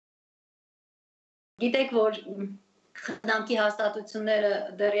Գիտեք, որ խնամքի հաստատությունները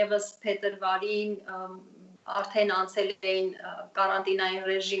դեռևս փետրվարին արդեն անցել էին կարանտինային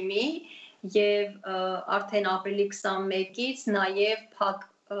ռեժիմի եւ արդեն ապրիլի 21-ից նաեւ փակ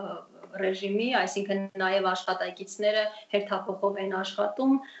ռեժիմի, այսինքն նաեւ աշխատակիցները հերթափոխով են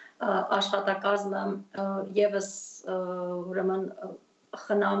աշխատում, աշխատակազմը եւս ուրեմն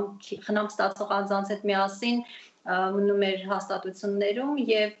խնամք ստացող անձանց հետ միասին մնում էր հաստատություններում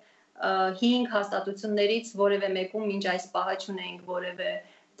եւ 5 հաստատություններից որևէ մեկում մինչ այս պահը չունենք որևէ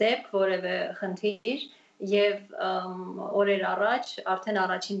դեպք, որևէ խնդիր եւ օրեր առաջ արդեն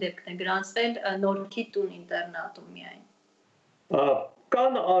առաջին դեպքն է գրանցվել Նորքի տուն ինտերնատում միայն։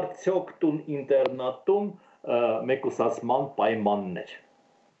 Կան արդյոք տուն ինտերնատում մեկուսացման պայմաններ։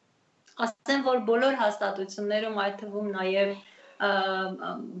 Ասեմ, որ բոլոր հաստատություններում, այդ թվում նաեւ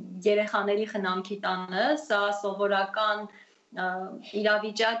երեխաների խնամքի տանը, սա սովորական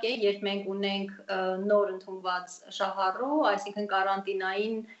իրավիճակ է, երբ մենք ունենք նոր ընդունված շահառու, այսինքն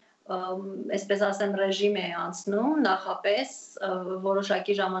կարանտինային, այսպես ասեմ, ռեժիմ է անցնում, նախապես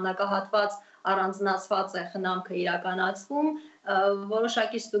որոշակի ժամանակահատված առանձնացված է խնամքը իրականացվում,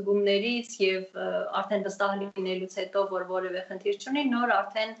 որոշակի ստուգումներից եւ արդեն վստահ լինելուց հետո, որ որևէ խնդիր չունի, նոր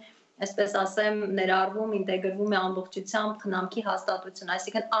արդեն այսպես ասեմ, ներառվում, ինտեգրվում է ամբողջությամբ խնամքի հաստատություն,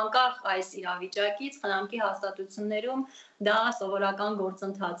 այսինքն անկախ այս իրավիճակից խնամքի հաստատություններում դա սովորական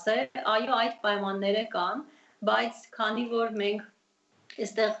գործընթաց է, այո, այդ պայմանները կան, բայց քանի որ մենք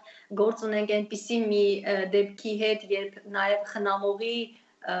այստեղ գործ ունենք այնպիսի մի դեպքի հետ, երբ նաև խնամողի,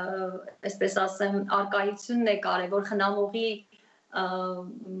 այսպես ասեմ, արկայությունն է կարևոր, խնամողի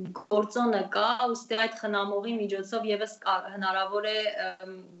գործոնը կա, ուստի այդ խնամողի միջոցով եւս հնարավոր է,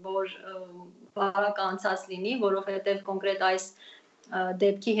 որ բարակ անցած լինի, որովհետեւ կոնկրետ այս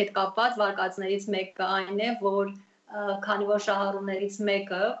դեպքի հետ կապված վարկածներից մեկը այն է, որ քանի որ շահառուներից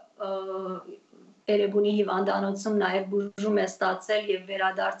մեկը Էրեբունի հիվանդանոցում նաև բուժում է ստացել եւ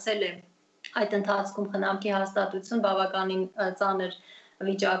վերադարձել է այդ ընթացքում խնամքի հաստատություն բավականին ծանր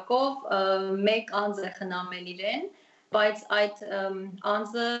վիճակով, մեկ անձ է խնամել իրեն, բայց այդ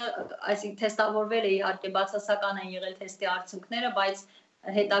անձը, այսինքն թեստավորվել է իհարկե բացասական են եղել թեստի արդյունքները, բայց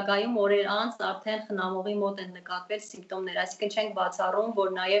հետագայում օրեր անց արդեն խնամողի մոտ են նկատվել սիմպտոմներ, այսինքն չենք բացառում,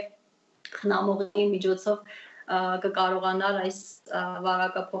 որ նաև խնամողի միջոցով կկարողանար այս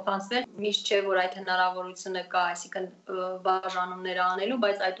վարակը փոխանցվել, միշտ չէ, որ այդ հնարավորությունը կա, այսինքն բաժանումները անելու,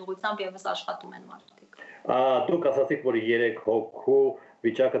 բայց այդ ուղղությամբ եւս աշխատում են մարդիկ։ Դուք ասացիք, որ 3 հոգու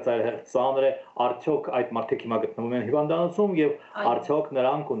վիճակը ծանր է, արդյոք այդ մարդիկ հիմա գտնվում են հիվանդանոցում եւ արդյոք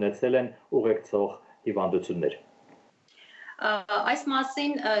նրանք ունեցել են ուղեկցող հիվանդություններ։ Այս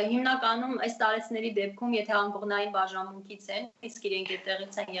մասին հիմնականում այս տարեցների դեպքում, եթե անկողնային բաժանմունքից են, իսկ իրենք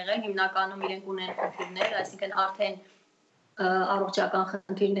այդտեղից են եղել, հիմնականում իրենք ունեն խնդիրներ, այսինքն արդեն առողջական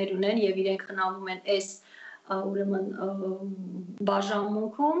խնդիրներ ունեն եւ իրենք խնամում են այս ուրեմն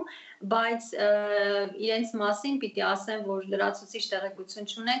բաժանմունքում, բայց իրենց մասին պիտի ասեմ, որ լրացուցիչ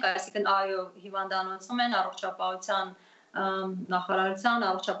տեղեկություն չունենք, այսինքն այո, հիվանդանոցում են առողջապահության Նախարարության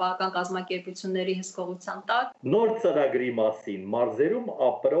առողջապահական կազմակերպությունների հսկողության տակ։ Նոր ծրագրի մասին մարզերում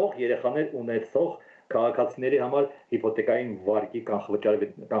ապրող երեխաներ ունեցող քաղաքացիների համար հիփոթեքային վարկի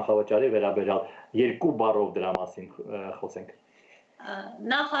կանխավճարի վերաբերյալ 2 բառով դրա մասին խոսենք։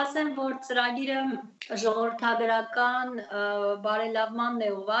 Նախ ասեմ, որ ծրագիրը ժողովրդագրական բարելավմանն է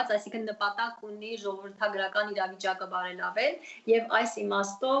ուղղված, այսինքն նպատակ ունի ժողովրդագրական իրավիճակը բարելավել եւ այս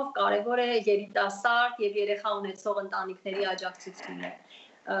իմաստով կարեւոր է երիտասարդ եւ երեխա ունեցող ընտանիքների աջակցությունը։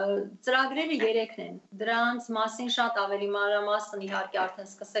 Ծրագրերը 3-ն են, դրանց մասին շատ ավելի մանրամասն իհարկե արդեն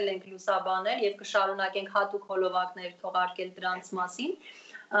սկսել ենք լուսաբանել եւ կշարունակենք հատուկ հոլովակներ թողարկել դրանց մասին։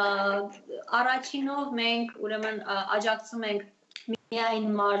 Առաջինով մենք ուրեմն աջակցում ենք միայն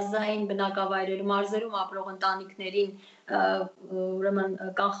մարզային բնակավայրերում, մարզերում ապրող ընտանիքներին ուրեմն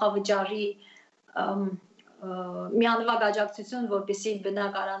կանխավճարի միանվագ աջակցություն, որպեսզի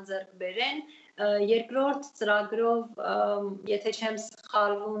բնակարան ձեռք բերեն, երկրորդ ծրագրով, եթե չեմ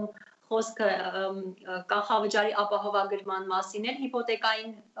սխալվում, խոսքը կանխավճարի ապահովագրման մասին է,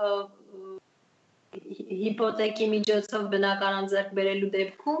 հիփոթեկի միջոցով բնակարան ձեռք բերելու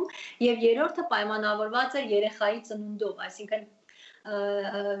դեպքում, եւ երրորդը պայմանավորված է երեխայի ծնունդով, այսինքն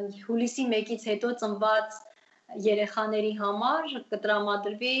հուլիսի 1-ից հետո ծնված երեխաների համար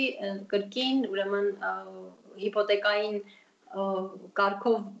կտրամադրվի կրկին ուրեմն հիփոթեկային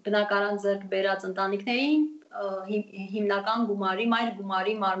կարգով բնակարան ձեռք բերած ընտանիքներին հիմնական գումարի, մայր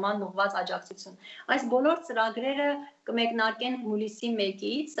գումարի մարման ուղղված աջակցություն։ Այս բոլոր ծրագրերը կմեկնարկեն հուլիսի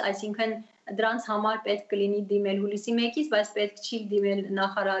 1-ից, այսինքն դրանց համար պետք կլինի դիմել հուլիսի 1-ից, բայց պետք չի դիմել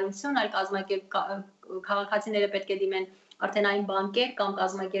նախարարություն, այլ քաղաքացիները պետք է դիմեն արդեն այն բանկեր կամ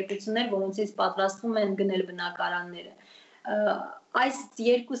կազմակերպություններ, որոնցից պատրաստվում են գնել բնակարանները։ Այս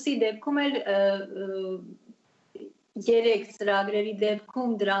երկուսի դեպքում էլ 3 ծրագրերի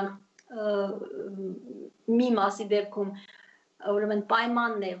դեպքում դրանք մի մասի դեպքում ուրեմն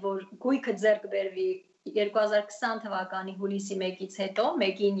պայմանն է, որ գույքը ձեռք բերվի 2020 թվականի հուլիսի 1-ից հետո,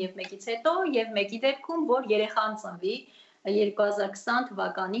 1-ին եւ 1-ից հետո եւ մեկի դեպքում, որ երեխան ծնվի 2020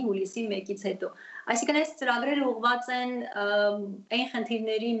 թվականի հուլիսի 1-ից հետո։ Այսինքն այս ծրագրերը ուղղված են այն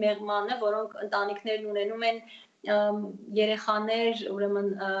խնդիրների մեղմանը, որոնք ընտանիքներն ունենում են երեխաներ ուրեմն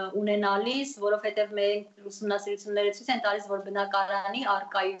ունենալիս, որովհետեւ մեր ուսումնասիրությունները ցույց են տալիս, որ բնակարանի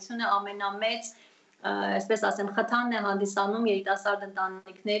առկայությունը ամենամեծ այսպես ասեմ, խթանն է հանդիսանում երիտասարդ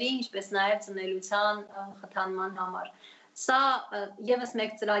ընտանիքների, ինչպես նաև ծնելիության խթանման համար։ Սա եւս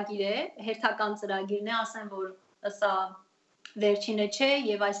մեկ ծրագիր է, հերթական ծրագիրն է, ասեմ, որ սա վերջինը չէ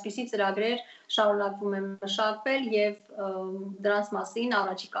եւ այսպիսի ծրագրեր շարունակվում են մշակվել եւ դրանց մասին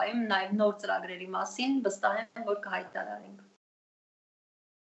առաջիկայում նաև նոր ծրագրերի մասին վստահ եմ, որ կհայտարարենք։